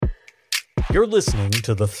You're listening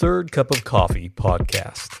to the Third Cup of Coffee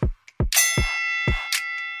podcast.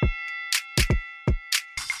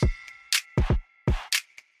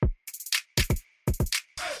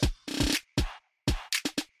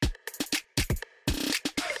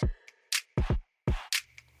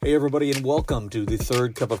 Hey everybody, and welcome to the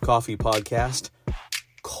Third Cup of Coffee podcast,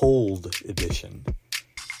 cold edition.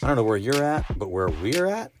 I don't know where you're at, but where we're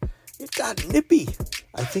at, it got nippy.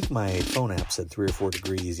 I think my phone app said 3 or 4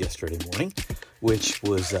 degrees yesterday morning, which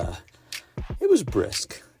was, it was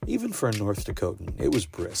brisk. Even for a North Dakotan, it was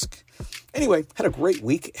brisk. Anyway, had a great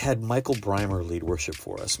week, had Michael Breimer lead worship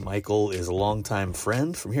for us. Michael is a longtime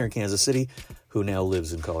friend from here in Kansas City who now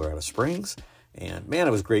lives in Colorado Springs. And man,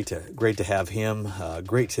 it was great to have him.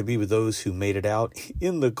 Great to be with those who made it out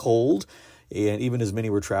in the cold. And even as many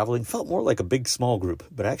were traveling, felt more like a big, small group,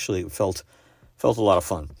 but actually it felt a lot of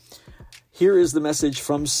fun. Here is the message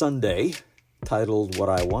from Sunday, titled, What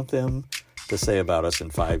I Want Them to Say About Us in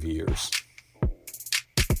 5 Years.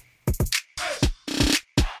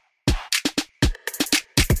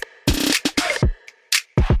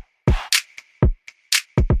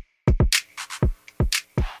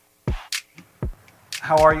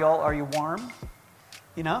 How are y'all? Are you warm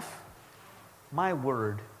enough? My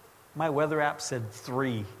word, my weather app said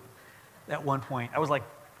 3 at one point. I was like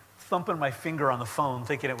thumping my finger on the phone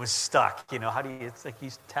thinking it was stuck. You know, it's like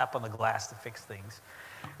you tap on the glass to fix things.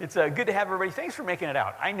 It's good to have everybody. Thanks for making it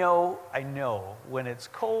out. I know when it's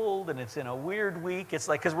cold and it's in a weird week, it's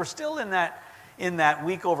like, because we're still in that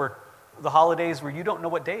week over the holidays where you don't know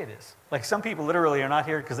what day it is. Like some people literally are not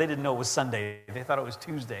here because they didn't know it was Sunday. They thought it was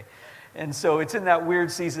Tuesday. And so it's in that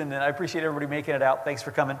weird season, and I appreciate everybody making it out. Thanks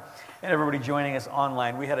for coming, and everybody joining us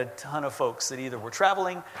online. We had a ton of folks that either were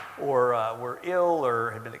traveling or were ill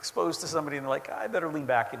or had been exposed to somebody, and they're like, I better lean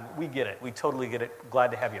back, and we get it. We totally get it.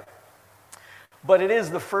 Glad to have you. But it is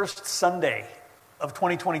the first Sunday of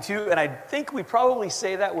 2022, and I think we probably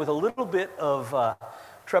say that with a little bit of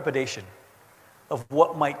trepidation of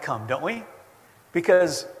what might come, don't we?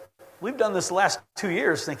 Because we've done this the last 2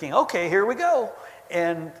 years thinking, okay, here we go.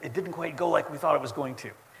 And it didn't quite go like we thought it was going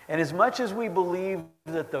to. And as much as we believe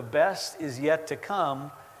that the best is yet to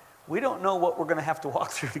come, we don't know what we're going to have to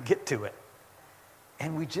walk through to get to it.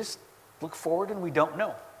 And we just look forward and we don't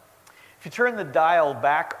know. If you turn the dial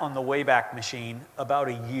back on the Wayback Machine about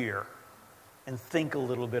a year and think a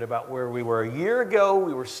little bit about where we were. A year ago,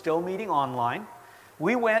 we were still meeting online.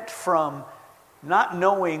 We went from not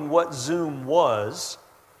knowing what Zoom was,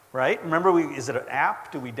 right? Remember, is it an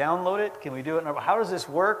app? Do we download it? Can we do it? How does this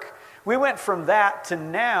work? We went from that to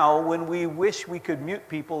now when we wish we could mute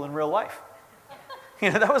people in real life.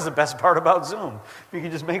 You know, that was the best part about Zoom. You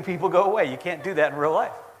can just make people go away. You can't do that in real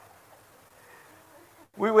life.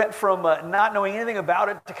 We went from not knowing anything about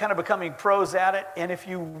it to kind of becoming pros at it. And if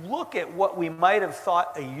you look at what we might have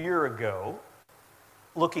thought a year ago,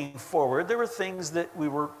 looking forward, there were things that we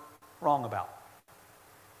were wrong about.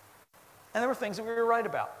 And there were things that we were right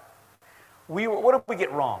about. What did we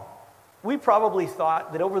get wrong? We probably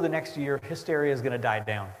thought that over the next year, hysteria is going to die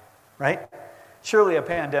down, right? Surely a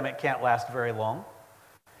pandemic can't last very long.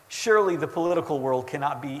 Surely the political world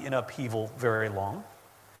cannot be in upheaval very long.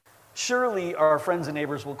 Surely our friends and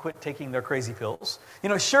neighbors will quit taking their crazy pills. You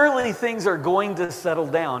know, surely things are going to settle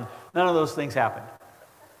down. None of those things happened.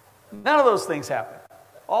 None of those things happened.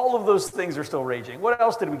 All of those things are still raging. What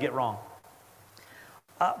else did we get wrong?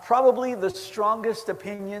 Probably the strongest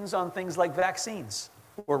opinions on things like vaccines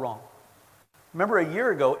were wrong. Remember a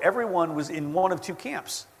year ago, everyone was in one of 2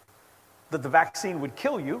 camps. That the vaccine would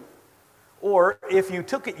kill you, or if you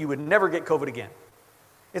took it, you would never get COVID again.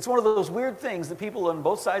 It's one of those weird things that people on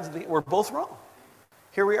both sides were both wrong.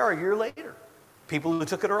 Here we are a year later. People who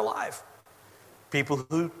took it are alive. People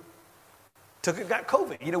who took it got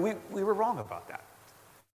COVID. You know, we were wrong about that.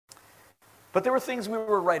 But there were things we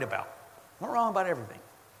were right about. We weren't wrong about everything.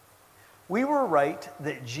 We were right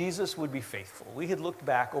that Jesus would be faithful. We had looked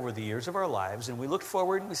back over the years of our lives, and we looked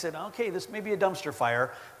forward and we said, okay, this may be a dumpster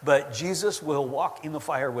fire, but Jesus will walk in the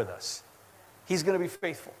fire with us. He's going to be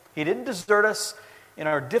faithful. He didn't desert us in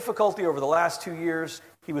our difficulty over the last 2 years.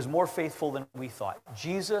 He was more faithful than we thought.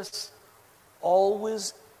 Jesus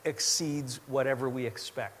always exceeds whatever we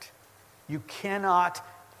expect. You cannot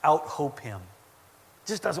out-hope him. It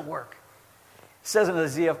just doesn't work. It says in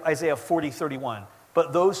Isaiah 40:31,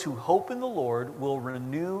 but those who hope in the Lord will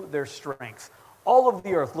renew their strength. All of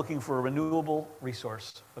the earth looking for a renewable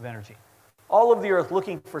resource of energy. All of the earth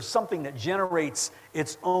looking for something that generates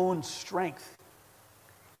its own strength.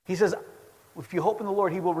 He says, if you hope in the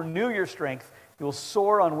Lord, he will renew your strength. You will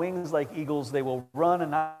soar on wings like eagles. They will run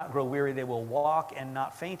and not grow weary. They will walk and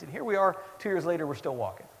not faint. And here we are, 2 years later, we're still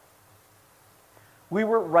walking. We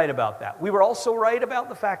were right about that. We were also right about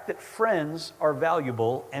the fact that friends are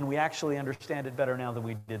valuable, and we actually understand it better now than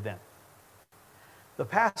we did then.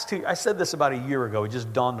 I said this about a year ago. It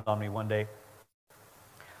just dawned on me one day.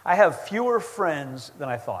 I have fewer friends than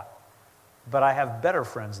I thought, but I have better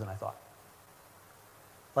friends than I thought.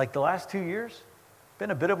 Like the last 2 years, been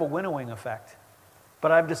a bit of a winnowing effect.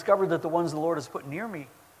 But I've discovered that the ones the Lord has put near me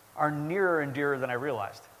are nearer and dearer than I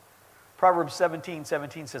realized. Proverbs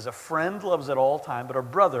 17:17 says, a friend loves at all time, but a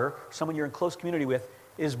brother, someone you're in close community with,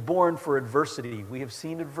 is born for adversity. We have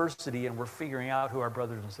seen adversity, and we're figuring out who our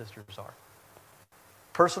brothers and sisters are.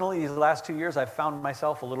 Personally, these last 2 years, I've found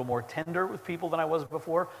myself a little more tender with people than I was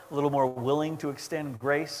before, a little more willing to extend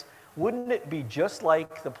grace. Wouldn't it be just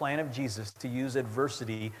like the plan of Jesus to use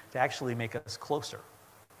adversity to actually make us closer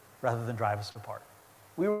rather than drive us apart?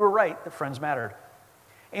 We were right that friends mattered.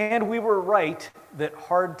 And we were right that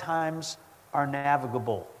hard times are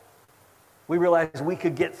navigable. We realized we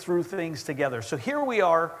could get through things together. So here we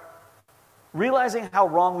are, realizing how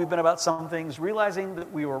wrong we've been about some things, realizing that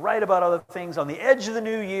we were right about other things, on the edge of the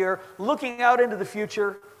new year, looking out into the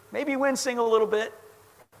future, maybe wincing a little bit.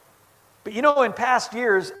 But you know, in past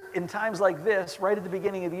years, in times like this, right at the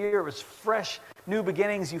beginning of the year, it was fresh, new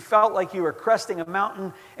beginnings. You felt like you were cresting a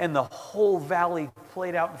mountain and the whole valley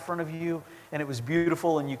played out in front of you, and it was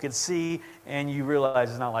beautiful and you could see, and you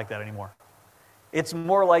realize it's not like that anymore. It's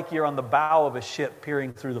more like you're on the bow of a ship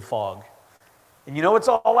peering through the fog. And you know it's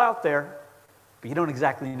all out there, but you don't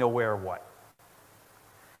exactly know where or what.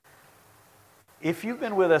 If you've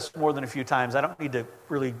been with us more than a few times, I don't need to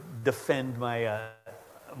really defend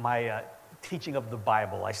my teaching of the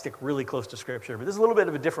Bible. I stick really close to Scripture. But this is a little bit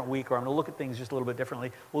of a different week, where I'm going to look at things just a little bit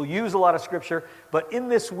differently. We'll use a lot of Scripture, but in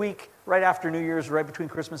this week, right after New Year's, right between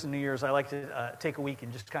Christmas and New Year's, I like to take a week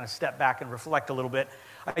and just kind of step back and reflect a little bit.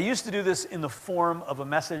 I used to do this in the form of a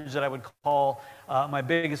message that I would call my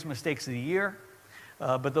biggest mistakes of the year,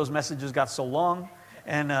 but those messages got so long,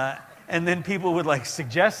 and then people would like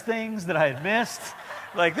suggest things that I had missed.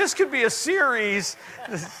 Like, this could be a series.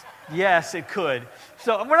 Yes, it could.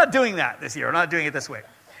 So we're not doing that this year. We're not doing it this way.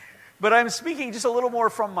 But I'm speaking just a little more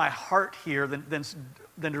from my heart here than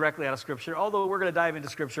directly out of Scripture, although we're going to dive into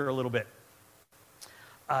Scripture a little bit.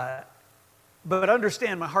 But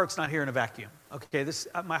understand, my heart's not here in a vacuum. Okay,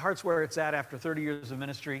 my heart's where it's at after 30 years of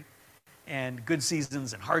ministry, and good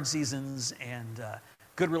seasons and hard seasons, and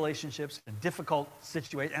good relationships and difficult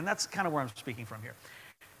situations. And that's kind of where I'm speaking from here.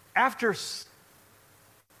 After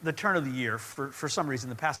the turn of the year, for some reason,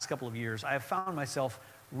 the past couple of years, I have found myself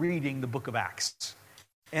reading the book of Acts.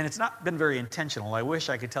 And it's not been very intentional. I wish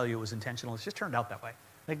I could tell you it was intentional. It's just turned out that way,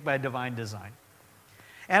 like by divine design.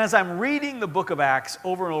 And as I'm reading the book of Acts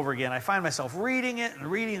over and over again, I find myself reading it and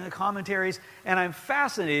reading the commentaries, and I'm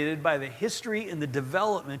fascinated by the history and the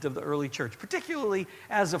development of the early church, particularly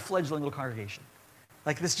as a fledgling little congregation.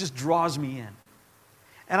 Like, this just draws me in.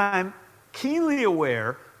 And I'm keenly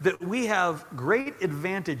aware that we have great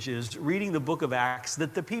advantages reading the book of Acts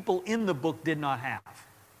that the people in the book did not have.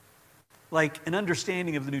 Like an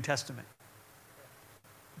understanding of the New Testament.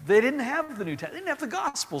 They didn't have the New Testament. They didn't have the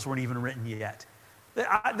Gospels, weren't even written yet.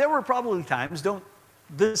 There were probably times,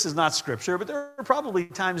 this is not Scripture, but there were probably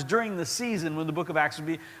times during the season when the book of Acts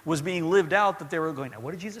was being lived out that they were going,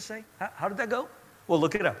 what did Jesus say? How did that go? Well,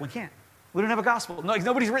 look it up. We can't. We don't have a gospel. No,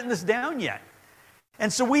 nobody's written this down yet.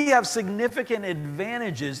 And so we have significant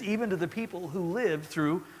advantages even to the people who lived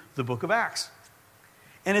through the book of Acts.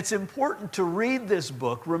 And it's important to read this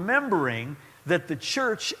book remembering that the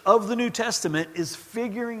church of the New Testament is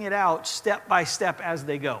figuring it out step by step as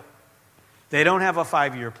they go. They don't have a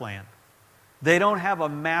 5-year plan. They don't have a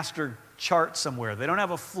master chart somewhere. They don't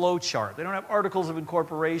have a flow chart. They don't have articles of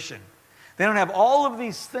incorporation. They don't have all of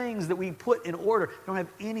these things that we put in order. They don't have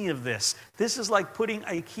any of this. This is like putting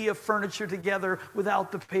IKEA furniture together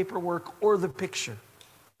without the paperwork or the picture.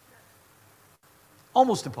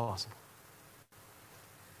 Almost impossible.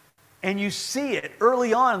 And you see it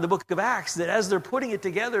early on in the book of Acts that as they're putting it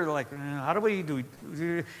together, they're like, how do we do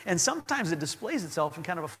it? And sometimes it displays itself in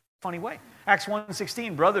kind of a funny way. Acts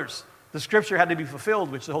 1:16, brothers, the scripture had to be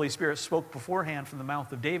fulfilled, which the Holy Spirit spoke beforehand from the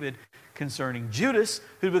mouth of David concerning Judas,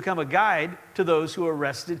 who'd become a guide to those who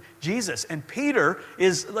arrested Jesus. And Peter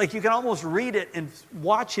is like, you can almost read it and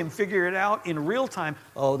watch him figure it out in real time.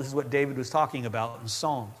 Oh, this is what David was talking about in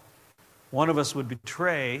Psalms. One of us would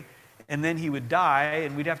betray, and then he would die,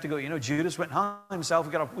 and we'd have to go, Judas went and hung himself.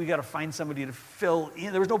 We got to find somebody to fill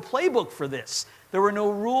in. There was no playbook for this. There were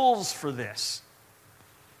no rules for this.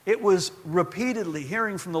 It was repeatedly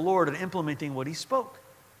hearing from the Lord and implementing what he spoke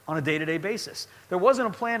on a day-to-day basis. There wasn't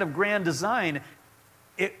a plan of grand design.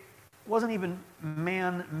 wasn't even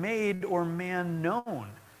man-made or man-known.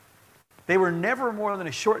 They were never more than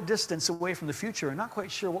a short distance away from the future and not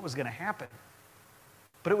quite sure what was going to happen.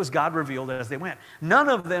 But it was God revealed as they went. None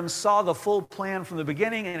of them saw the full plan from the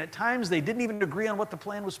beginning, and at times they didn't even agree on what the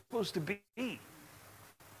plan was supposed to be.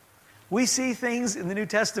 We see things in the New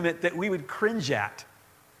Testament that we would cringe at.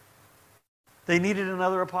 They needed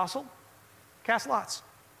another apostle? Cast lots.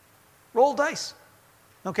 Roll dice.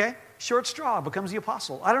 Okay? Short straw becomes the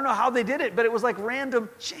apostle. I don't know how they did it, but it was like random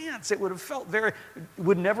chance. It would have felt it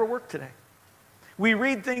would never work today. We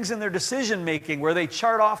read things in their decision making where they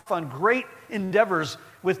chart off on great endeavors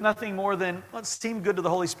with nothing more than, let's seem good to the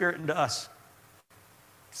Holy Spirit and to us.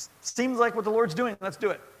 Seems like what the Lord's doing, let's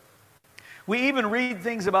do it. We even read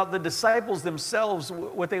things about the disciples themselves,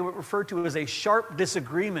 what they would refer to as a sharp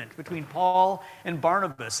disagreement between Paul and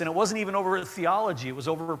Barnabas. And it wasn't even over theology, it was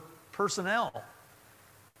over personnel.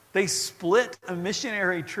 They split a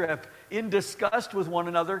missionary trip in disgust with one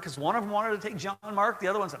another because one of them wanted to take John Mark, the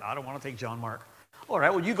other one said, I don't want to take John Mark. All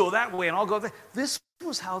right, well, you go that way and I'll go that. This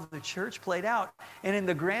was how the church played out. And in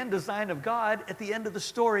the grand design of God, at the end of the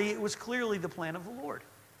story, it was clearly the plan of the Lord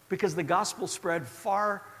because the gospel spread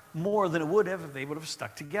far more than it would have if they would have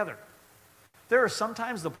stuck together. There are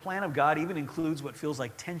sometimes the plan of God even includes what feels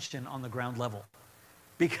like tension on the ground level.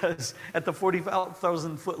 Because at the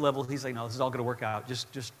 40,000 foot level, he's like, no, this is all going to work out.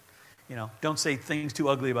 Just don't say things too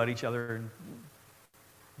ugly about each other and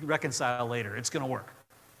reconcile later. It's going to work.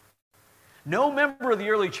 No member of the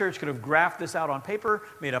early church could have graphed this out on paper,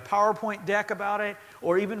 made a PowerPoint deck about it,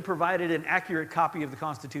 or even provided an accurate copy of the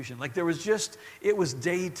Constitution. It was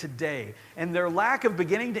day to day. And their lack of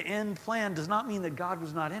beginning to end plan does not mean that God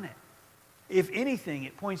was not in it. If anything,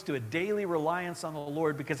 it points to a daily reliance on the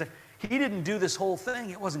Lord, because if He didn't do this whole thing,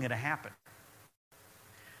 it wasn't going to happen.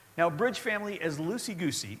 Now, Bridge family, as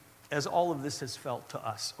loosey-goosey as all of this has felt to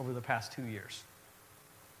us over the past 2 years,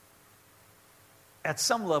 at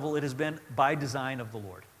some level, it has been by design of the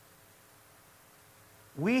Lord.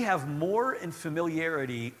 We have more in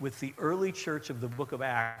familiarity with the early church of the book of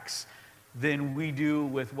Acts than we do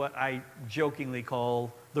with what I jokingly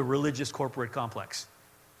call the religious corporate complex.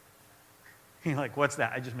 You're like, what's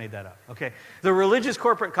that? I just made that up. Okay. The religious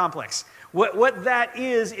corporate complex. What that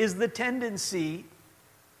is the tendency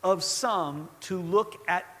of some to look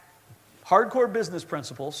at hardcore business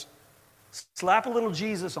principles, slap a little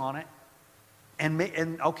Jesus on it,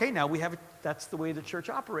 and okay, now we have it. That's the way the church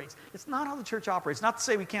operates. It's not how the church operates. Not to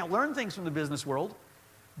say we can't learn things from the business world,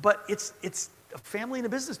 but it's a family and a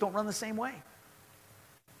business don't run the same way.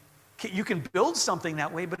 You can build something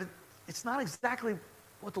that way, but it's not exactly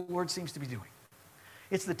what the Lord seems to be doing.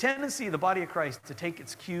 It's the tendency of the body of Christ to take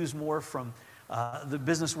its cues more from the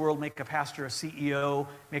business world, make a pastor a CEO,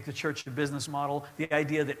 make the church a business model. The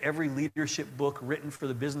idea that every leadership book written for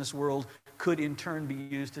the business world could in turn be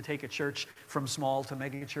used to take a church from small to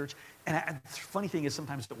mega church. And the funny thing is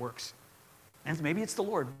sometimes it works. And maybe it's the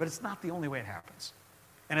Lord, but it's not the only way it happens.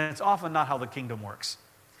 And it's often not how the kingdom works.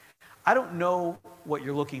 I don't know what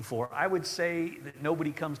you're looking for. I would say that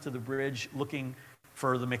nobody comes to the Bridge looking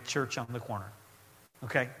for the McChurch on the corner.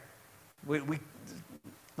 Okay?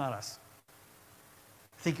 Not us.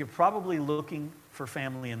 I think you're probably looking for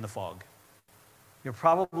family in the fog. You're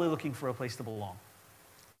probably looking for a place to belong.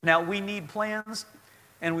 Now, we need plans,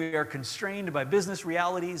 and we are constrained by business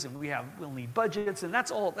realities, and we'll need budgets, and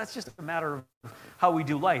that's just a matter of how we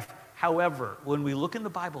do life. However, when we look in the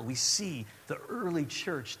Bible, we see the early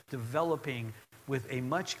church developing with a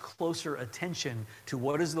much closer attention to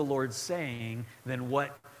what is the Lord saying than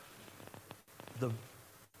what the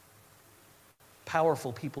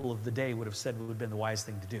powerful people of the day would have said would have been the wise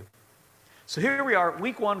thing to do. So here we are,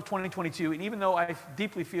 week 1 of 2022, and even though I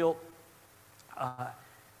deeply feel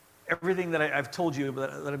everything that I've told you,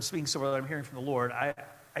 that I'm speaking so that I'm hearing from the Lord,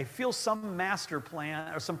 I feel some master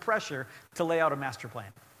plan or some pressure to lay out a master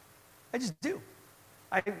plan. I just do.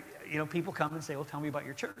 People come and say, well, tell me about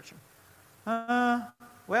your church.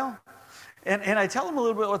 Well, and I tell them a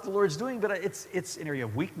little bit what the Lord's doing, but it's an area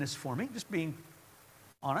of weakness for me, just being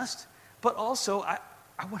honest. But also, I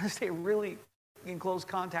want to stay really in close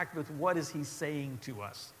contact with what is He saying to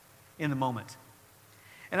us in the moment.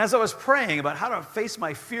 And as I was praying about how to face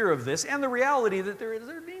my fear of this and the reality that there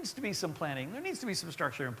needs to be some planning, there needs to be some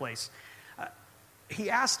structure in place, He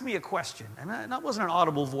asked me a question. And that wasn't an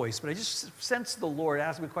audible voice, but I just sensed the Lord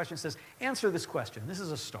ask me a question. He says, answer this question. This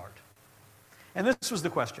is a start. And this was the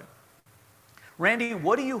question. Randy,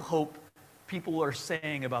 what do you hope people are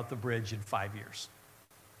saying about the Bridge in 5 years?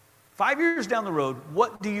 5 years down the road,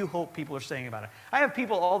 what do you hope people are saying about it? I have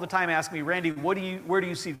people all the time ask me, Randy, where do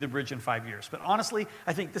you see the Bridge in 5 years? But honestly,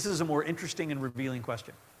 I think this is a more interesting and revealing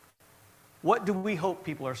question. What do we hope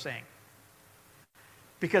people are saying?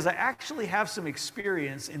 Because I actually have some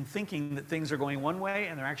experience in thinking that things are going one way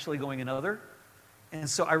and they're actually going another. And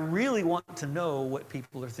so I really want to know what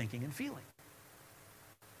people are thinking and feeling.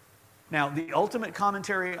 Now, the ultimate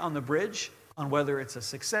commentary on the bridge, on whether it's a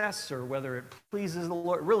success or whether it pleases the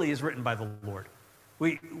Lord, really is written by the Lord.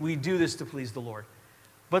 We do this to please the Lord.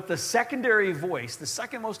 But the secondary voice, the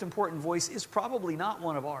second most important voice, is probably not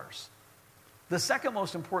one of ours. The second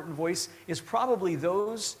most important voice is probably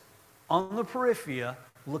those on the periphery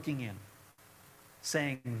looking in,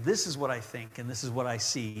 saying, this is what I think and this is what I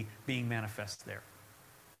see being manifest there.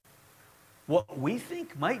 What we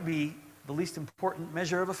think might be the least important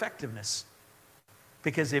measure of effectiveness.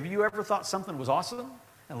 Because have you ever thought something was awesome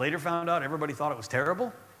and later found out everybody thought it was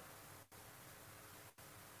terrible?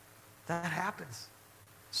 That happens.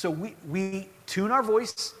 So we tune our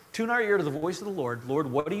voice, tune our ear to the voice of the Lord. Lord,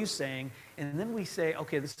 what are you saying? And then we say,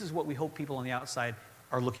 okay, this is what we hope people on the outside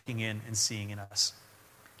are looking in and seeing in us.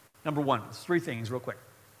 Number one, 3 things real quick.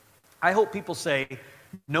 I hope people say,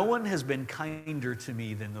 no one has been kinder to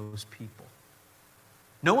me than those people.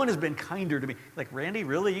 No one has been kinder to me. Like, Randy,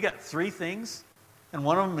 really? You got 3 things? And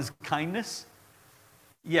one of them is kindness?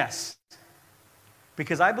 Yes.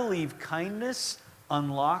 Because I believe kindness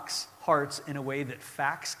unlocks hearts in a way that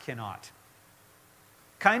facts cannot.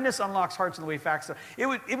 Kindness unlocks hearts in the way facts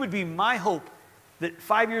cannot. It would be my hope that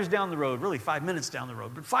 5 years down the road, really 5 minutes down the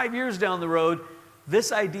road, but 5 years down the road,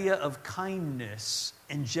 this idea of kindness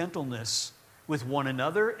and gentleness with one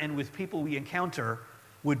another and with people we encounter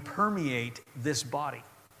would permeate this body.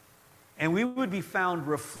 And we would be found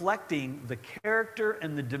reflecting the character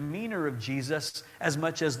and the demeanor of Jesus as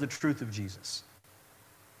much as the truth of Jesus.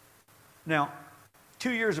 Now,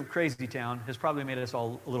 2 years of Crazy Town has probably made us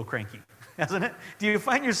all a little cranky, hasn't it? Do you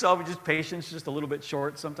find yourself just patience just a little bit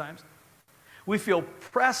short sometimes? We feel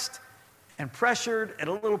pressed and pressured and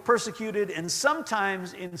a little persecuted, and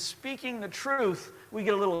sometimes in speaking the truth, we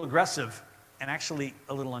get a little aggressive and actually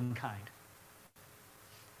a little unkind.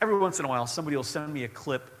 Every once in a while, somebody will send me a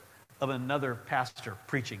clip of another pastor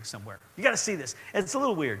preaching somewhere. You got to see this. It's a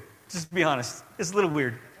little weird. Just to be honest, it's a little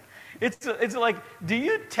weird. It's like, do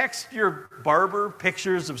you text your barber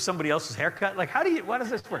pictures of somebody else's haircut? Like, why does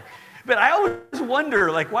this work? But I always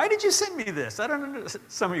wonder, like, why did you send me this? I don't know.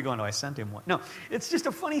 Some of you are going, no, I sent him one. No, it's just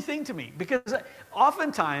a funny thing to me because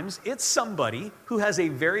oftentimes it's somebody who has a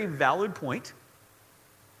very valid point,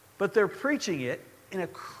 but they're preaching it in a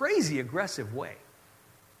crazy aggressive way,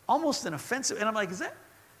 almost an offensive. And I'm like,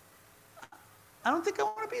 I don't think I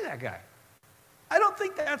want to be that guy. I don't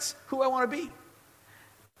think that's who I want to be.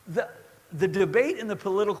 The debate in the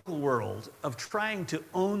political world of trying to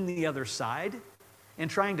own the other side and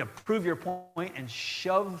trying to prove your point and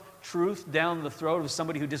shove truth down the throat of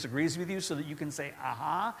somebody who disagrees with you so that you can say,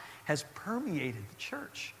 aha, has permeated the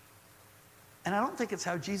church. And I don't think it's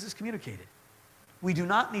how Jesus communicated. We do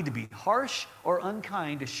not need to be harsh or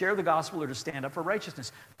unkind to share the gospel or to stand up for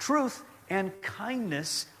righteousness. Truth and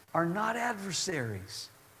kindness are not adversaries.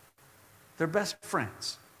 They're best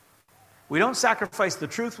friends. We don't sacrifice the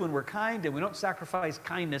truth when we're kind, and we don't sacrifice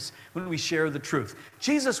kindness when we share the truth.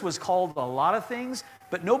 Jesus was called a lot of things,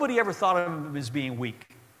 but nobody ever thought of him as being weak.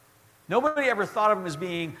 Nobody ever thought of him as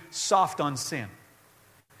being soft on sin.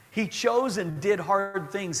 He chose and did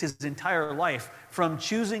hard things his entire life, from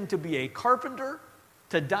choosing to be a carpenter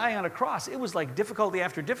to die on a cross. It was like difficulty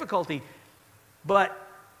after difficulty, but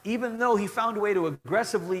even though he found a way to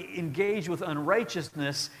aggressively engage with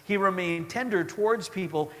unrighteousness, he remained tender towards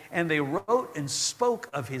people, and they wrote and spoke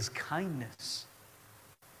of his kindness.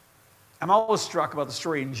 I'm always struck about the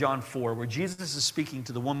story in John 4, where Jesus is speaking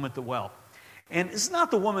to the woman at the well. And it's not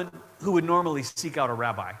the woman who would normally seek out a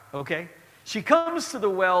rabbi, okay? She comes to the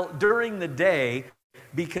well during the day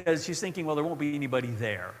because she's thinking, well, there won't be anybody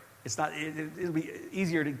there. It'll be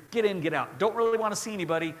easier to get in, get out. Don't really want to see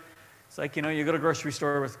anybody. It's like, you go to a grocery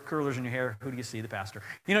store with curlers in your hair. Who do you see? The pastor.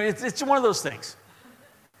 It's one of those things.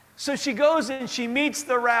 So she goes and she meets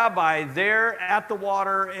the rabbi there at the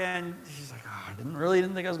water, and she's like, I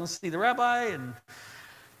didn't think I was going to see the rabbi, and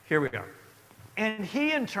here we are. And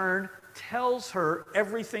he, in turn, tells her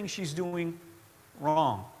everything she's doing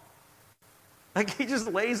wrong. Like, he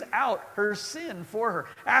just lays out her sin for her,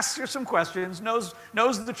 asks her some questions, knows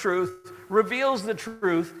the truth, reveals the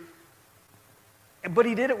truth. But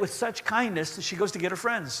he did it with such kindness that she goes to get her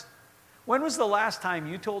friends. When was the last time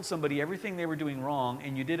you told somebody everything they were doing wrong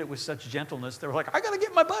and you did it with such gentleness? They were like, I got to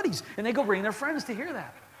get my buddies. And they go bring their friends to hear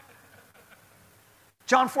that.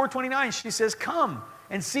 John 4:29, she says, come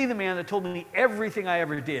and see the man that told me everything I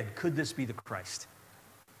ever did. Could this be the Christ?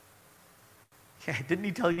 Yeah, didn't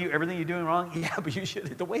he tell you everything you're doing wrong? Yeah, but you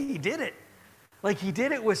should. The way he did it Like he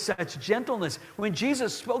did it with such gentleness. When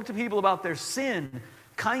Jesus spoke to people about their sin,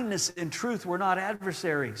 kindness and truth were not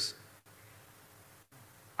adversaries.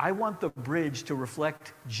 I want the bridge to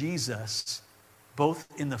reflect Jesus, both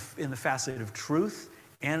in the facet of truth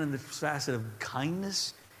and in the facet of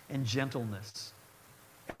kindness and gentleness.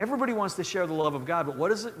 Everybody wants to share the love of God, but what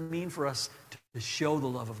does it mean for us to show the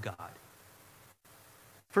love of God?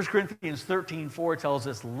 1 Corinthians 13:4 tells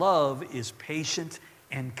us love is patient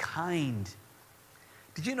and kind.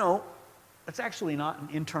 Did you know that's actually not an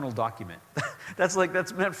internal document? That's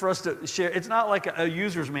meant for us to share. It's not like a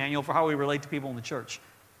user's manual for how we relate to people in the church.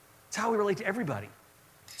 It's how we relate to everybody.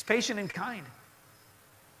 It's patient and kind.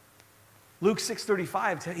 Luke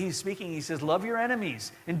 6:35, he's speaking, he says, love your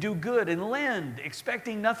enemies and do good and lend,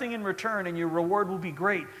 expecting nothing in return, and your reward will be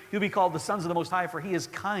great. You'll be called the sons of the Most High, for he is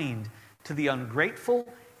kind to the ungrateful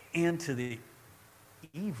and to the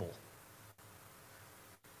evil.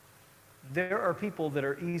 There are people that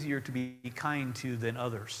are easier to be kind to than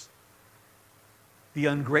others. The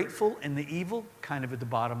ungrateful and the evil, kind of at the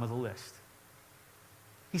bottom of the list.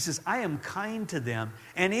 He says, I am kind to them,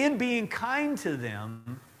 and in being kind to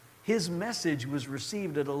them, his message was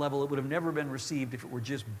received at a level it would have never been received if it were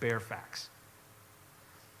just bare facts.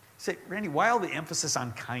 Say, Randy, why all the emphasis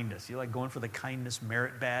on kindness? You like going for the kindness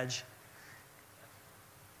merit badge?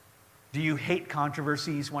 Do you hate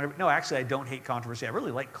controversies? No, actually, I don't hate controversy. I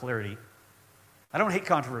really like clarity. I don't hate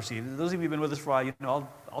controversy. Those of you who've been with us for a while, you know,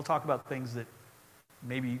 I'll talk about things that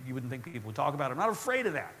maybe you wouldn't think people would talk about. I'm not afraid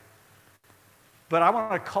of that. But I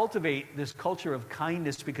want to cultivate this culture of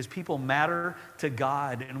kindness because people matter to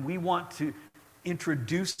God, and we want to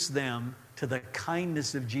introduce them to the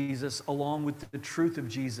kindness of Jesus along with the truth of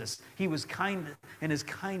Jesus. He was kind, and his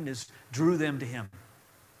kindness drew them to him.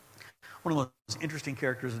 One of the most interesting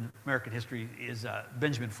characters in American history is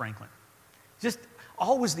Benjamin Franklin. Just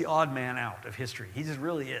always the odd man out of history. He just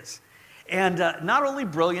really is. And not only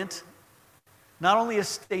brilliant, not only a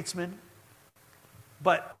statesman,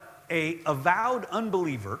 but an avowed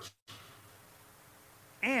unbeliever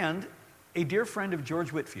and a dear friend of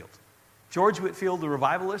George Whitefield. George Whitefield, the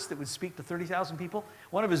revivalist that would speak to 30,000 people,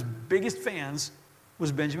 one of his biggest fans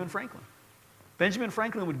was Benjamin Franklin. Benjamin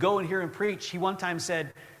Franklin would go and hear him preach. He one time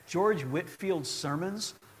said, George Whitefield's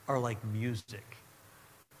sermons are like music.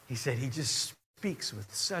 He said he just speaks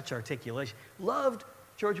with such articulation. Loved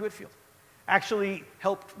George Whitefield. Actually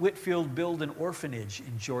helped Whitefield build an orphanage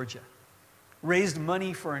in Georgia. Raised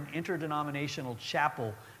money for an interdenominational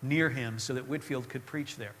chapel near him so that Whitefield could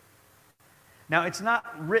preach there. Now, it's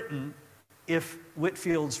not written if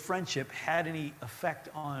Whitefield's friendship had any effect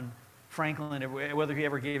on Franklin, whether he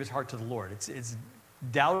ever gave his heart to the Lord. It's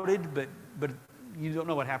doubted, but you don't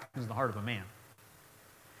know what happens in the heart of a man.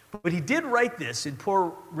 But he did write this in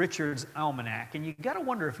Poor Richard's Almanac, and you got to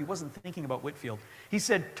wonder if he wasn't thinking about Whitefield. He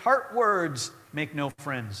said, tart words make no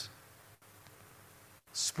friends.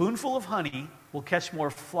 Spoonful of honey will catch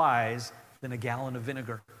more flies than a gallon of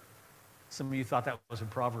vinegar. Some of you thought that was in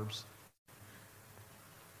Proverbs.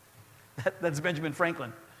 That's Benjamin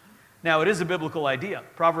Franklin. Now, it is a biblical idea.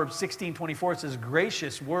 Proverbs 16:24 says,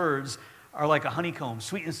 gracious words are like a honeycomb,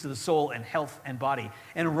 sweetness to the soul and health and body.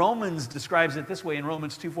 And Romans describes it this way in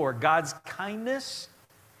Romans 2:4, God's kindness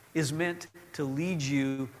is meant to lead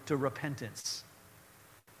you to repentance.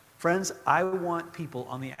 Friends, I want people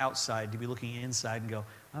on the outside to be looking inside and go,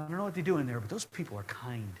 I don't know what they're doing there, but those people are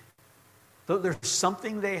kind. There's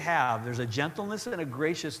something they have. There's a gentleness and a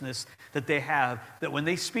graciousness that they have that when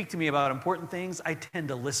they speak to me about important things, I tend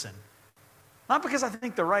to listen. Not because I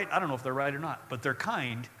think they're right. I don't know if they're right or not, but they're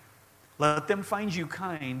kind. Let them find you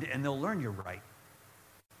kind, and they'll learn you're right.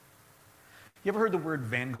 You ever heard the word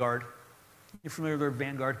vanguard? You're familiar with the word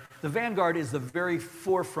vanguard? The vanguard is the very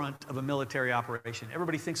forefront of a military operation.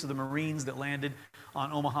 Everybody thinks of the Marines that landed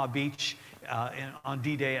on Omaha Beach on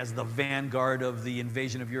D-Day as the vanguard of the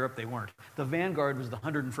invasion of Europe. They weren't. The vanguard was the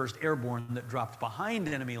 101st Airborne that dropped behind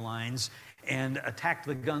enemy lines and attacked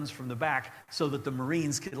the guns from the back so that the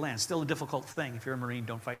Marines could land. Still a difficult thing. If you're a Marine,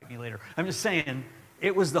 don't fight me later. I'm just saying,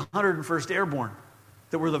 it was the 101st Airborne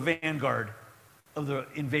that were the vanguard of the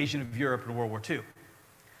invasion of Europe in World War II.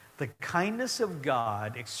 The kindness of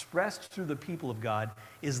God expressed through the people of God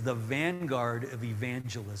is the vanguard of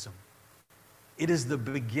evangelism. It is the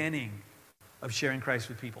beginning of sharing Christ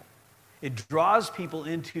with people. It draws people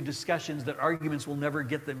into discussions that arguments will never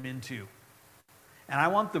get them into. And I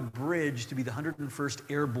want the bridge to be the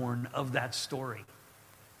 101st Airborne of that story.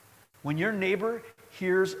 When your neighbor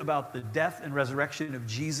hears about the death and resurrection of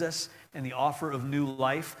Jesus and the offer of new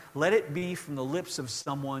life, let it be from the lips of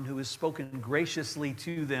someone who has spoken graciously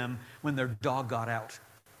to them when their dog got out.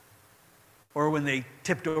 or when they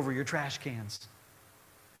tipped over your trash cans.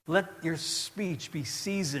 Let your speech be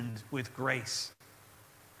seasoned with grace.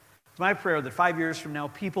 It's my prayer that 5 years from now,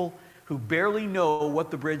 people who barely know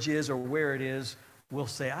what the bridge is or where it is will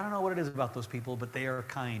say, I don't know what it is about those people, but they are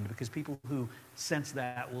kind, because people who sense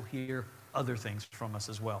that will hear other things from us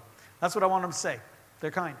as well. That's what I want them to say.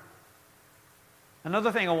 They're kind.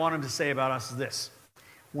 Another thing I want them to say about us is this.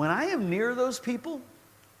 When I am near those people,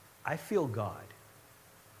 I feel God.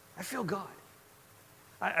 I feel God.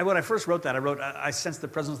 When I first wrote that, I sensed the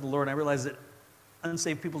presence of the Lord, and I realized that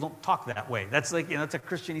unsaved people don't talk that way. That's like, that's a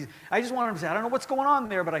Christian. I just want them to say, I don't know what's going on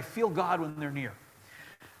there, but I feel God when they're near.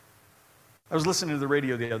 I was listening to the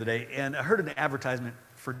radio the other day, and I heard an advertisement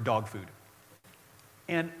for dog food.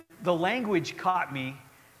 And the language caught me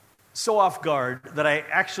so off guard that I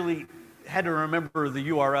actually had to remember the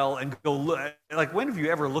URL and go look. Like, when have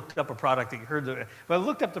you ever looked up a product that you heard? But I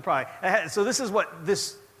looked up the product. So this is what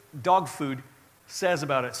this dog food says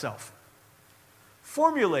about itself.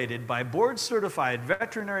 Formulated by board-certified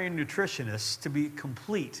veterinary nutritionists to be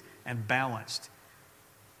complete and balanced.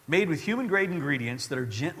 Made with human-grade ingredients that are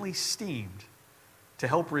gently steamed to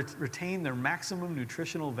help retain their maximum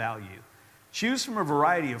nutritional value. Choose from a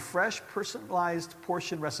variety of fresh, personalized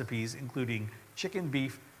portion recipes, including chicken,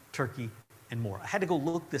 beef, turkey, and more. I had to go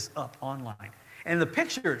look this up online. And the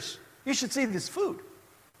pictures, you should see this food.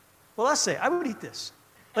 Well, let's say, I would eat this.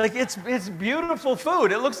 Like, it's beautiful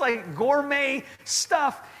food. It looks like gourmet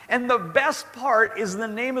stuff. And the best part is the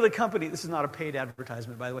name of the company. This is not a paid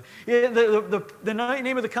advertisement, by the way. The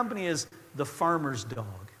name of the company is The Farmer's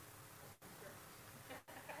Dog.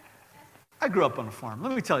 I grew up on a farm.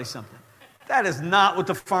 Let me tell you something. That is not what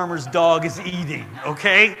the farmer's dog is eating,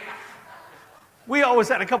 okay? We always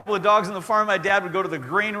had a couple of dogs on the farm. My dad would go to the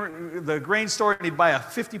grain store, and he'd buy a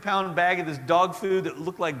 50-pound bag of this dog food that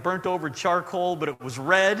looked like burnt over charcoal, but it was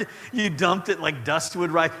red. You dumped it like dust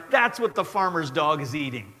would rise. That's what the farmer's dog is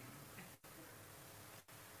eating.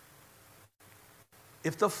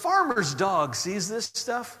 If the farmer's dog sees this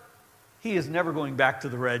stuff, he is never going back to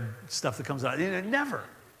the red stuff that comes out. Never.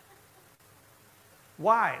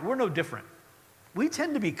 Why? We're no different. We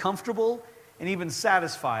tend to be comfortable and even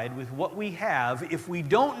satisfied with what we have if we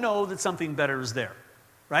don't know that something better is there,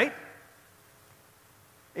 right?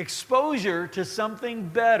 Exposure to something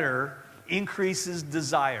better increases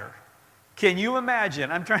desire. Can you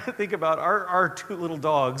imagine? I'm trying to think about our two little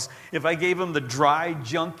dogs. If I gave them the dry,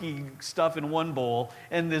 junky stuff in one bowl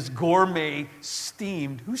and this gourmet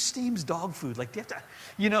steamed, who steams dog food? Like, do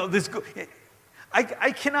you have to,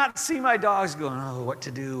 I cannot see my dogs going, oh, what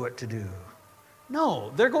to do.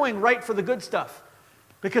 No, they're going right for the good stuff.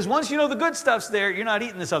 Because once you know the good stuff's there, you're not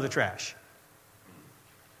eating this other trash.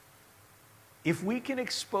 If we can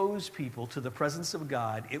expose people to the presence of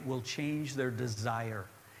God, it will change their desire.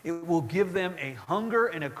 It will give them a hunger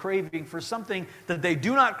and a craving for something that they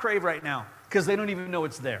do not crave right now because they don't even know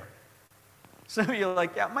it's there. Some of you are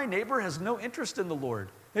like, yeah, my neighbor has no interest in the Lord.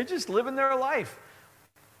 They're just living their life.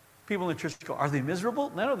 People in the church go, are they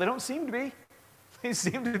miserable? No, they don't seem to be. They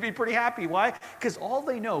seem to be pretty happy. Why? Because all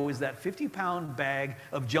they know is that 50-pound bag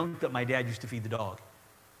of junk that my dad used to feed the dog.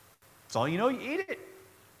 That's all you know, you eat it.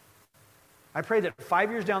 I pray that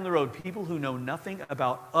 5 years down the road, people who know nothing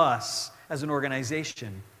about us as an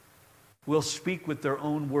organization will speak with their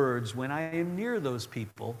own words. When I am near those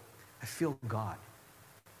people, I feel God.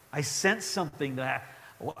 I sense something that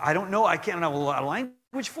I don't know. I can't have a lot of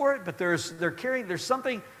language for it, but there's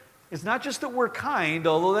something. It's not just that we're kind,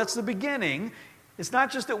 although that's the beginning. It's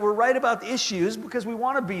not just that we're right about the issues, because we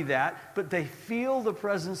want to be that, but they feel the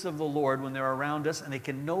presence of the Lord when they're around us, and they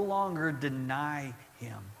can no longer deny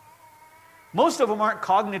Him. Most of them aren't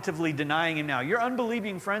cognitively denying Him now. Your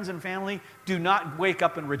unbelieving friends and family do not wake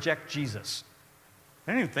up and reject Jesus.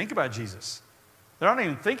 They don't even think about Jesus. They're not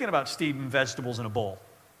even thinking about steamed vegetables in a bowl.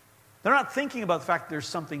 They're not thinking about the fact that there's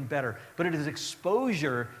something better, but it is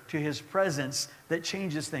exposure to His presence that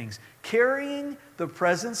changes things. Carrying the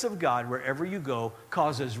presence of God wherever you go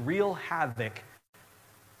causes real havoc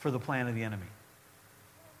for the plan of the enemy.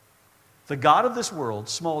 The God of this world,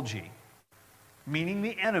 small g, meaning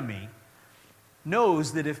the enemy,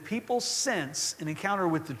 knows that if people sense an encounter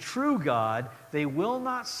with the true God, they will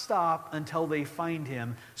not stop until they find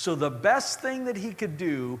Him. So the best thing that he could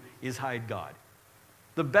do is hide God.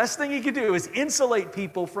 The best thing he could do is insulate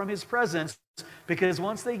people from His presence, because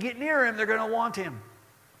once they get near Him, they're going to want Him.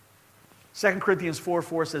 2 Corinthians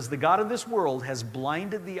 4:4 says, the God of this world has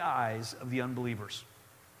blinded the eyes of the unbelievers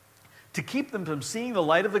to keep them from seeing the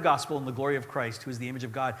light of the gospel and the glory of Christ, who is the image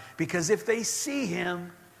of God. Because if they see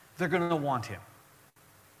Him, they're going to want Him.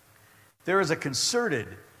 There is a concerted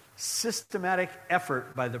systematic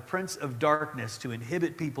effort by the prince of darkness to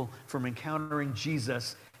inhibit people from encountering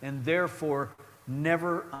Jesus and therefore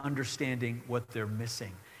never understanding what they're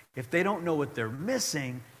missing. If they don't know what they're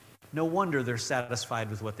missing, no wonder they're satisfied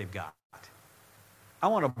with what they've got. I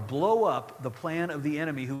want to blow up the plan of the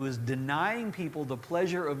enemy who is denying people the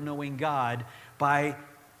pleasure of knowing God by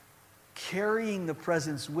carrying the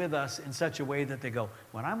presence with us in such a way that they go,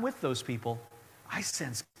 when I'm with those people, I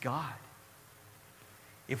sense God.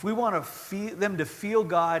 If we want them to feel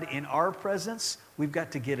God in our presence, we've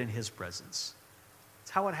got to get in His presence.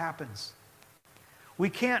 That's how it happens. We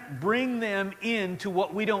can't bring them into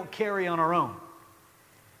what we don't carry on our own.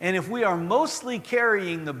 And if we are mostly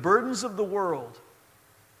carrying the burdens of the world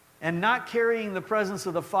and not carrying the presence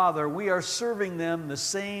of the Father, we are serving them the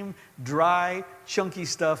same dry, chunky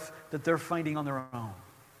stuff that they're finding on their own.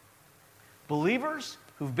 Believers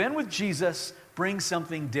who've been with Jesus bring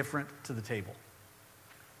something different to the table.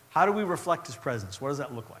 How do we reflect His presence? What does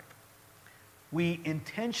that look like? We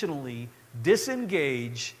intentionally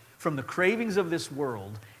disengage from the cravings of this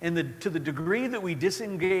world, and to the degree that we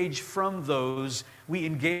disengage from those, we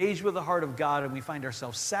engage with the heart of God and we find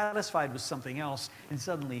ourselves satisfied with something else, and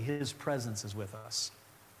suddenly His presence is with us.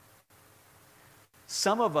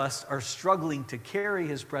 Some of us are struggling to carry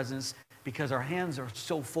His presence because our hands are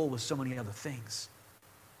so full with so many other things.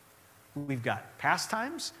 We've got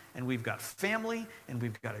pastimes, and we've got family, and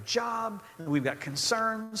we've got a job, and we've got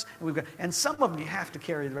concerns, and some of them you have to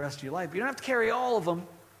carry the rest of your life. But you don't have to carry all of them.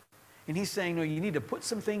 And He's saying, no, you need to put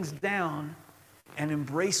some things down and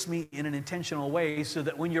embrace me in an intentional way so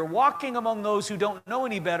that when you're walking among those who don't know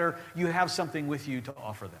any better, you have something with you to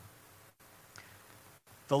offer them.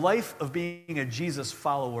 The life of being a Jesus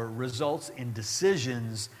follower results in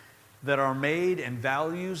decisions that are made and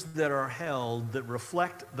values that are held that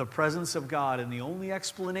reflect the presence of God. And the only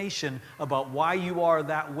explanation about why you are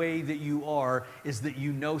that way that you are is that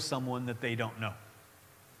you know someone that they don't know.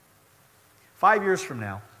 5 years from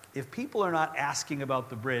now, if people are not asking about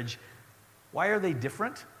the bridge, why are they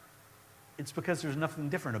different? It's because there's nothing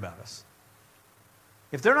different about us.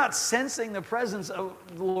 If they're not sensing the presence of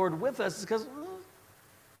the Lord with us, it's because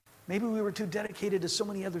maybe we were too dedicated to so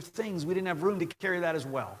many other things. We didn't have room to carry that as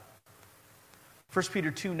well. 1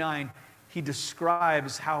 Peter 2:9, he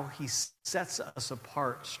describes how He sets us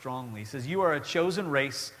apart strongly. He says, you are a chosen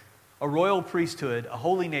race, a royal priesthood, a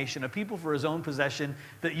holy nation, a people for His own possession,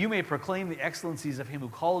 that you may proclaim the excellencies of Him who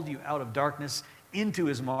called you out of darkness into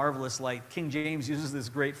His marvelous light. King James uses this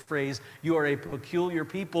great phrase, you are a peculiar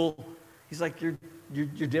people. He's like, you're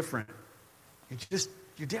different.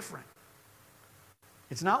 You're different.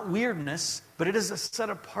 It's not weirdness, but it is a set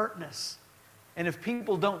apartness. And if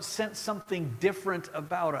people don't sense something different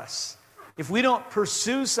about us, if we don't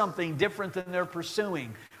pursue something different than they're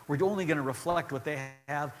pursuing, we're only going to reflect what they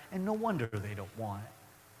have, and no wonder they don't want it.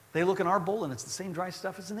 They look in our bowl, and it's the same dry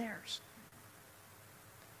stuff as in theirs.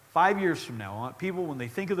 5 years from now, I want people, when they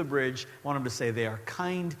think of the bridge, I want them to say they are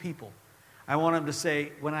kind people. I want them to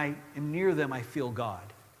say, when I am near them, I feel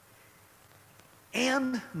God.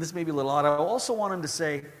 And this may be a little odd, I also want them to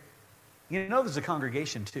say, you know, there's a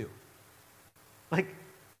congregation too. Like,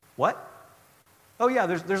 what? Oh yeah,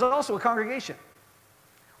 there's also a congregation.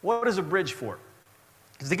 What is a bridge for?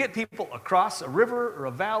 It's to get people across a river or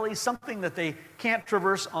a valley, something that they can't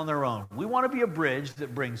traverse on their own. We want to be a bridge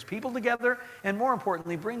that brings people together and, more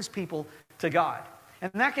importantly, brings people to God.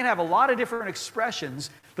 And that can have a lot of different expressions,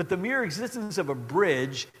 but the mere existence of a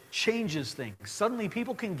bridge changes things. Suddenly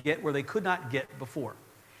people can get where they could not get before.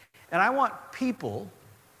 And I want people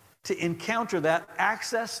to encounter that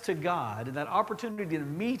access to God and that opportunity to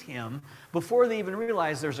meet Him before they even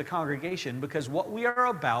realize there's a congregation, because what we are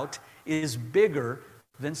about is bigger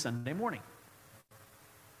than Sunday morning.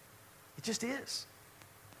 It just is.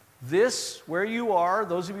 This, where you are,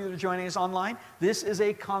 those of you that are joining us online, this is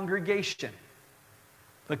a congregation.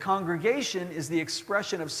 The congregation is the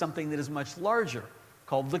expression of something that is much larger,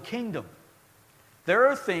 called the kingdom. There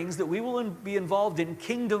are things that we will be involved in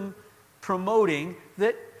kingdom promoting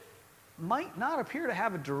that might not appear to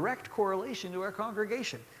have a direct correlation to our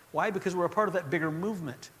congregation. Why? Because we're a part of that bigger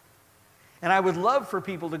movement. And I would love for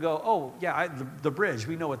people to go, oh, yeah, the bridge,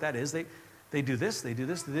 we know what that is. They do this, they do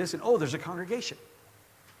this, they do this, and oh, there's a congregation.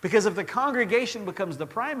 Because if the congregation becomes the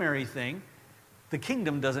primary thing, the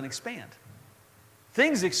kingdom doesn't expand.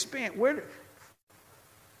 Things expand.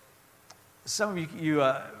 Some of you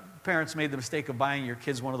parents made the mistake of buying your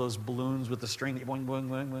kids one of those balloons with the string that boing, boing,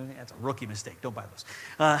 boing, boing. That's a rookie mistake. Don't buy those.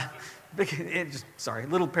 Sorry,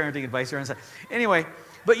 little parenting advice here on the side. Anyway,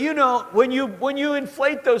 but you know, when you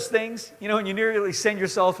inflate those things, you know, and you nearly send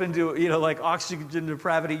yourself into, you know, like oxygen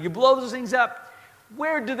depravity, you blow those things up.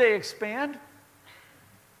 Where do they expand?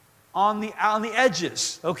 On the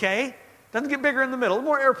edges, okay? Doesn't get bigger in the middle,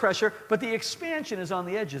 more air pressure, but the expansion is on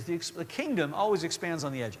the edges. The kingdom always expands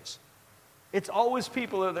on the edges. It's always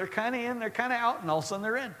people that they're kind of in, they're kind of out, and all of a sudden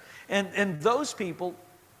they're in. And those people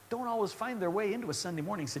don't always find their way into a Sunday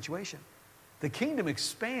morning situation. The kingdom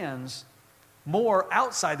expands more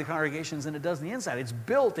outside the congregations than it does on the inside. It's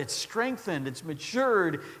built, it's strengthened, it's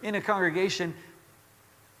matured in a congregation.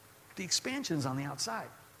 The expansion is on the outside.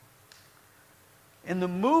 And the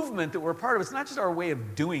movement that we're part of, it's not just our way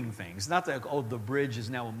of doing things. Not that, oh, the bridge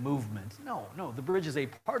is now a movement. No, the bridge is a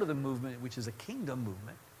part of the movement, which is a kingdom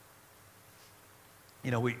movement.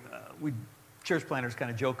 You know, we church planners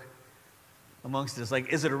kind of joke amongst us, like,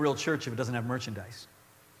 is it a real church if it doesn't have merchandise?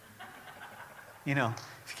 You know,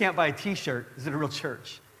 if you can't buy a t-shirt, is it a real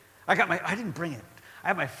church? I didn't bring it. I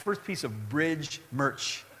have my first piece of bridge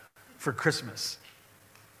merch for Christmas.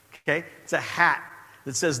 Okay? It's a hat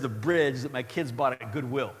that says the bridge that my kids bought at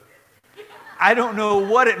Goodwill. I don't know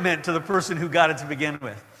what it meant to the person who got it to begin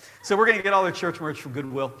with. So we're going to get all their church merch from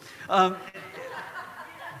Goodwill.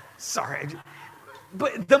 Sorry.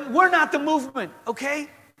 But we're not the movement, okay?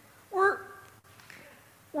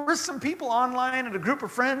 We're some people online and a group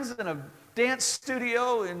of friends in a dance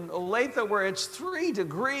studio in Olathe where it's 3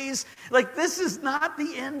 degrees. Like, this is not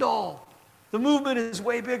the end all. The movement is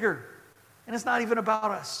way bigger, and it's not even about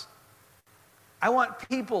us. I want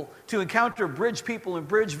people to encounter bridge people and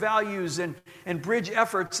bridge values and bridge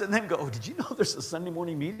efforts and then go, oh, did you know there's a Sunday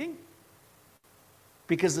morning meeting?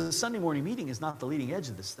 Because the Sunday morning meeting is not the leading edge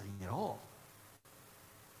of this thing at all.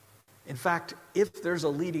 In fact, if there's a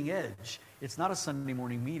leading edge, it's not a Sunday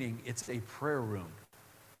morning meeting, it's a prayer room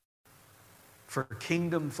for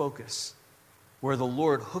kingdom focus, where the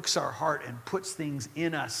Lord hooks our heart and puts things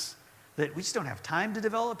in us that we just don't have time to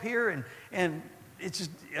develop here. And it's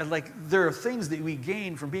just like there are things that we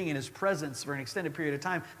gain from being in His presence for an extended period of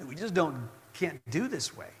time that we just can't do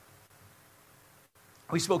this way.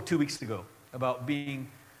 We spoke 2 weeks ago about being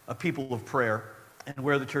a people of prayer and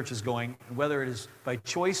where the church is going, and whether it is by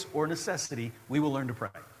choice or necessity, we will learn to pray.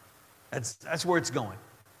 That's where it's going.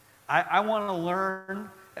 I want to learn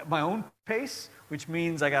at my own pace, which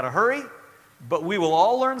means I got to hurry, but we will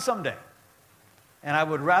all learn someday. And I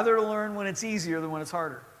would rather learn when it's easier than when it's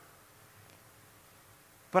harder.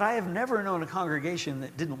 But I have never known a congregation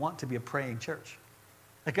that didn't want to be a praying church.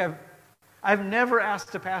 Like I've never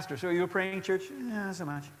asked a pastor, so are you a praying church? Not so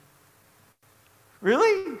much.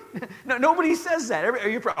 Really? No, nobody says that. Are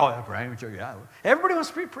you a praying church? Yeah. Everybody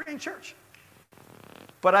wants to be a praying church.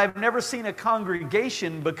 But I've never seen a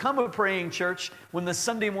congregation become a praying church when the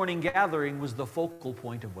Sunday morning gathering was the focal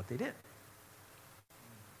point of what they did.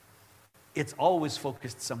 It's always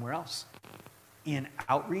focused somewhere else, in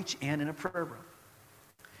outreach and in a prayer room.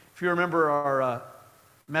 If you remember our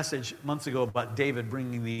message months ago about David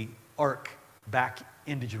bringing the ark back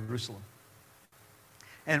into Jerusalem.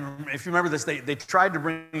 And if you remember this, they tried to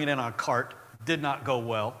bring it in on a cart. Did not go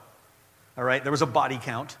well. All right, there was a body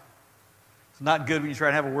count. It's not good when you try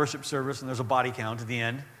to have a worship service and there's a body count at the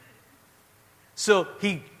end. So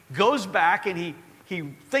he goes back and he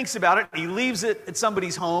thinks about it. He leaves it at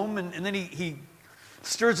somebody's home, and then he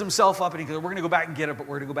stirs himself up and he goes, we're going to go back and get it, but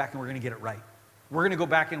we're going to go back and we're going to get it right. We're going to go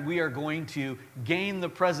back and we are going to gain the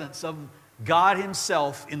presence of God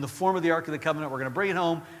Himself in the form of the Ark of the Covenant. We're going to bring it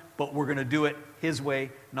home, but we're going to do it His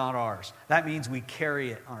way, not ours. That means we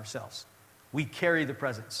carry it on ourselves. We carry the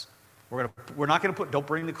presence. We're not going to don't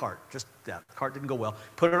bring the cart. Just that. The cart didn't go well.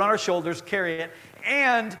 Put it on our shoulders, carry it,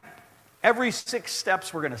 and every 6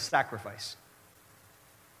 steps we're going to sacrifice.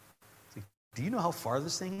 Do you know how far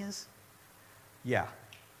this thing is? Yeah.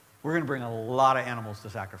 We're going to bring a lot of animals to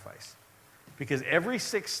sacrifice. Because every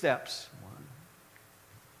 6 steps,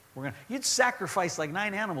 you'd sacrifice like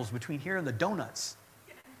 9 animals between here and the donuts.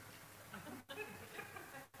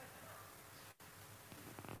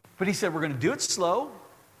 But he said, we're going to do it slow,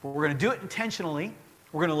 but we're going to do it intentionally.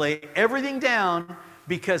 We're going to lay everything down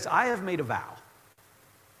because I have made a vow.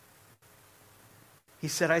 He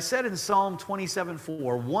said, I said in Psalm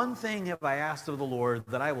 27:4, one thing have I asked of the Lord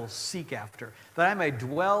that I will seek after, that I may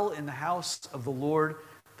dwell in the house of the Lord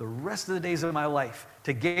the rest of the days of my life,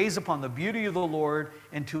 to gaze upon the beauty of the Lord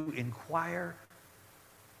and to inquire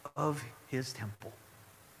of His temple.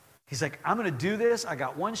 He's like, I'm going to do this. I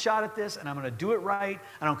got one shot at this, and I'm going to do it right.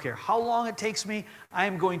 I don't care how long it takes me. I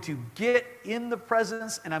am going to get in the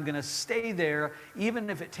presence, and I'm going to stay there, even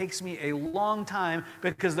if it takes me a long time,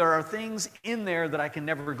 because there are things in there that I can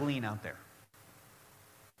never glean out there.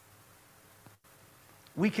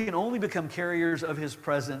 We can only become carriers of His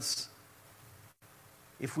presence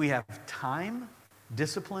if we have time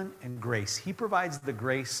discipline and grace. He provides the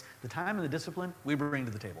grace, the time and the discipline we bring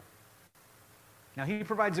to the table. Now, he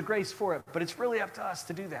provides the grace for it, but it's really up to us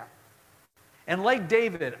to do that. And like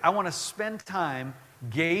David, I want to spend time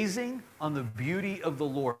gazing on the beauty of the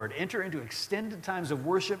Lord. Enter into extended times of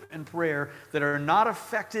worship and prayer that are not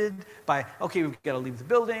affected by, okay, we've got to leave the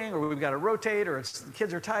building, or we've got to rotate, or the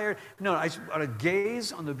kids are tired. No, I want to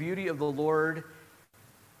gaze on the beauty of the Lord,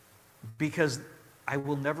 because I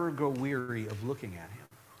will never grow weary of looking at him.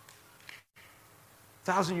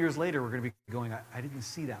 1,000 years later, we're going to be going, I didn't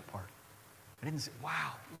see that part. I didn't say,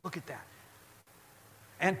 wow, look at that.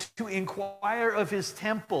 And to inquire of his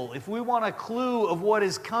temple. If we want a clue of what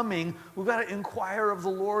is coming, we've got to inquire of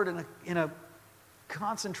the Lord in a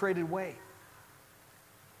concentrated way.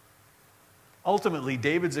 Ultimately,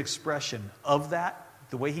 David's expression of that,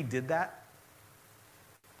 the way he did that,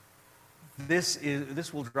 this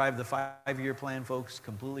will drive the 5-year plan, folks,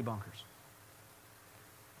 completely bonkers.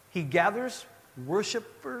 He gathers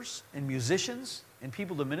worshipers and musicians and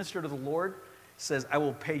people to minister to the Lord, says, I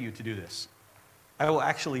will pay you to do this. I will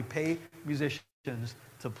actually pay musicians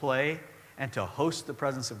to play and to host the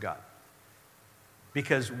presence of God.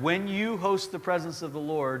 Because when you host the presence of the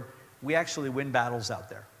Lord, we actually win battles out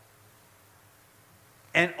there.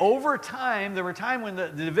 And over time, there were times when the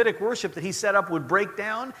Davidic worship that he set up would break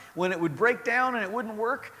down. When it would break down and it wouldn't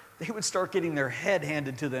work, they would start getting their head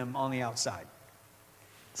handed to them on the outside.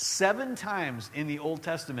 7 times in the Old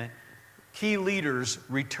Testament, key leaders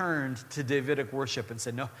returned to Davidic worship and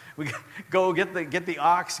said, no, we go get the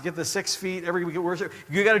ox, get the 6 feet, every week worship.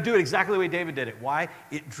 You got to do it exactly the way David did it. Why?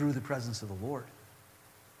 It drew the presence of the Lord.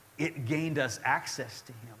 It gained us access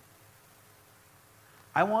to him.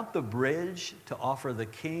 I want the bridge to offer the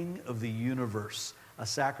King of the universe a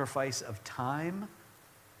sacrifice of time,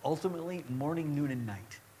 ultimately morning, noon, and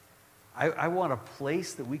night. I want a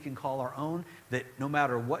place that we can call our own, that no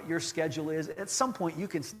matter what your schedule is, at some point you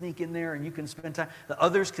can sneak in there and you can spend time. The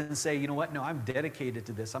others can say, you know what, no, I'm dedicated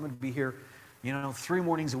to this. I'm going to be here, 3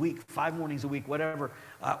 mornings a week, 5 mornings a week, whatever.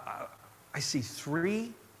 I see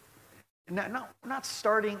 3. Not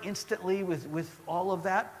starting instantly with all of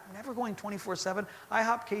that. Never going 24/7.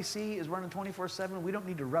 IHOP KC is running 24/7. We don't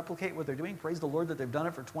need to replicate what they're doing. Praise the Lord that they've done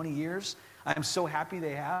it for 20 years. I'm so happy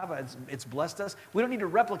they have. It's blessed us. We don't need to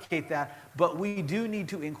replicate that, but we do need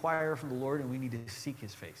to inquire from the Lord, and we need to seek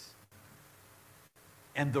his face.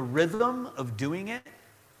 And the rhythm of doing it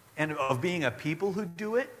and of being a people who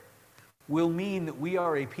do it will mean that we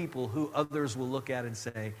are a people who others will look at and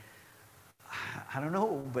say, I don't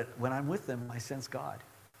know, but when I'm with them, I sense God.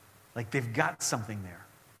 Like they've got something there.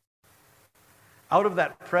 Out of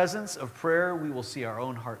that presence of prayer, we will see our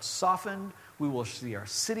own hearts softened, we will see our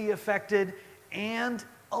city affected, and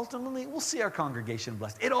ultimately, we'll see our congregation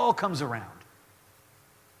blessed. It all comes around.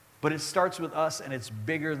 But it starts with us, and it's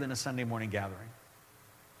bigger than a Sunday morning gathering.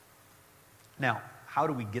 Now, how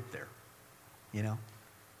do we get there?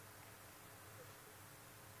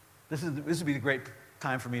 This would be the great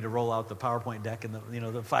time for me to roll out the PowerPoint deck and the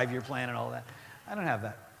 5-year plan and all that. I don't have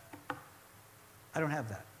that.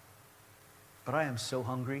 But I am so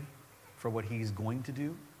hungry for what he's going to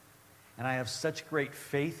do. And I have such great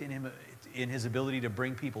faith in him, in his ability to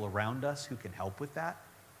bring people around us who can help with that.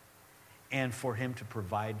 And for him to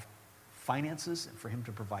provide finances and for him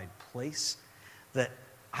to provide place, that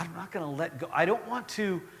I'm not going to let go. I don't want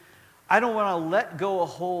to let go a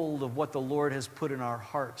hold of what the Lord has put in our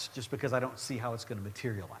hearts just because I don't see how it's going to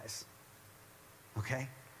materialize. Okay?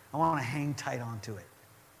 I want to hang tight onto it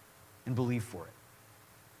and believe for it.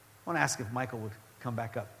 I want to ask if Michael would come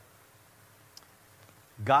back up.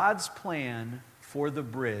 God's plan for the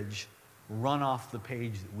bridge run off the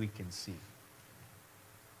page that we can see.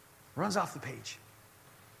 Runs off the page.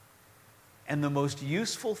 And the most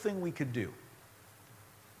useful thing we could do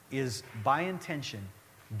is, by intention,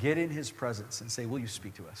 get in his presence and say, will you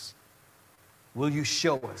speak to us? Will you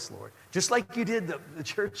show us, Lord? Just like you did the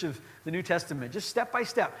church of the New Testament, just step by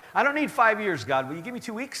step. I don't need 5 years, God. Will you give me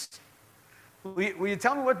 2 weeks? Will you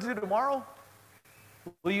tell me what to do tomorrow?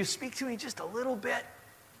 Will you speak to me just a little bit?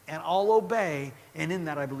 And I'll obey. And in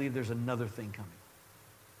that, I believe there's another thing coming.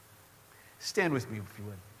 Stand with me, if you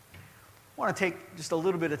would. I want to take just a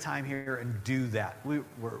little bit of time here and do that. We're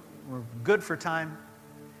good for time.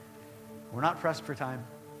 We're not pressed for time.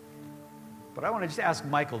 But I want to just ask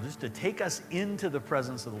Michael just to take us into the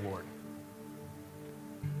presence of the Lord.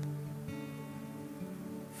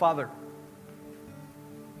 Father,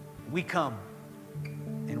 we come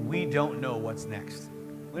and we don't know what's next.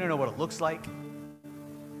 We don't know what it looks like.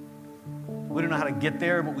 We don't know how to get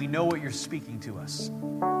there, but we know what you're speaking to us.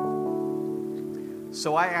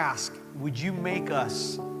 So I ask, would you make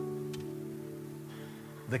us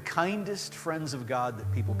the kindest friends of God that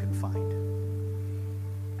people can find.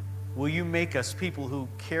 Will you make us people who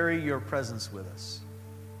carry your presence with us?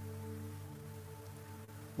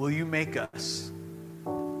 Will you make us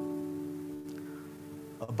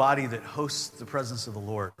a body that hosts the presence of the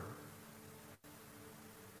Lord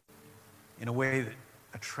in a way that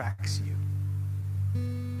attracts you?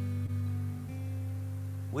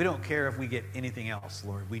 We don't care if we get anything else,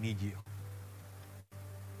 Lord. We need you.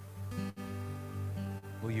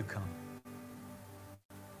 Will you come?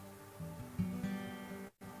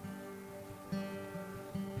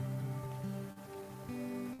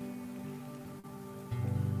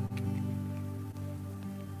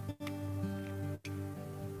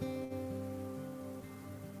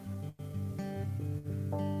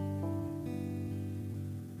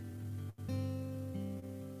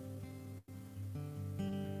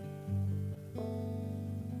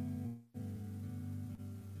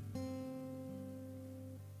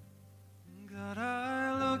 God,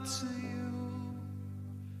 I look to you.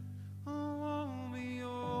 Oh, won't be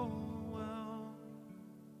overwhelmed.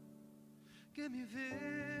 Give me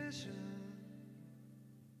vision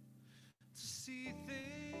to see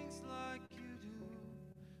things like you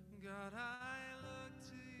do. God, I